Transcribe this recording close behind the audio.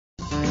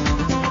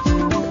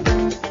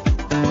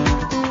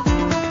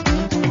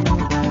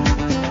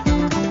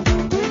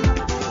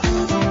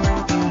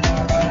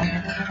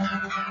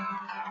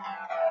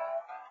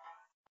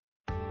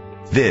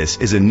This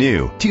is a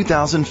new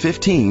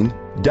 2015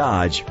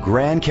 Dodge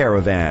Grand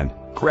Caravan.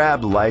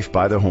 Grab life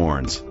by the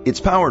horns. It's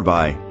powered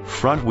by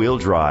front-wheel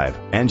drive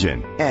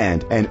engine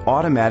and an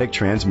automatic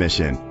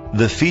transmission.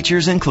 The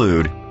features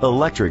include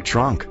electric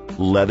trunk,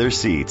 leather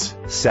seats,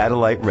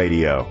 satellite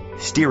radio,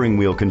 steering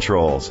wheel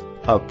controls,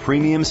 a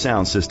premium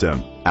sound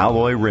system,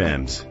 alloy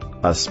rims,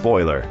 a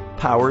spoiler,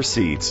 power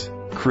seats,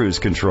 cruise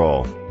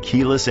control,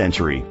 keyless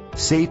entry.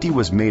 Safety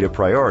was made a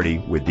priority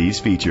with these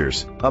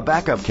features: a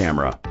backup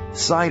camera,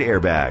 side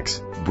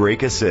airbags,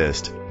 brake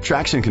assist,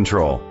 traction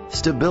control,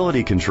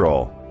 stability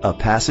control, a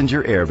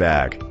passenger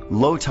airbag,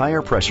 low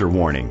tire pressure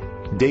warning,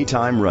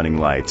 daytime running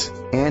lights,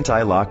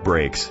 anti-lock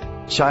brakes,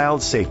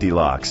 child safety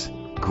locks.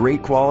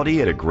 Great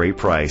quality at a great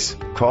price.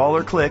 Call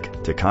or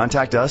click to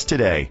contact us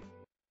today.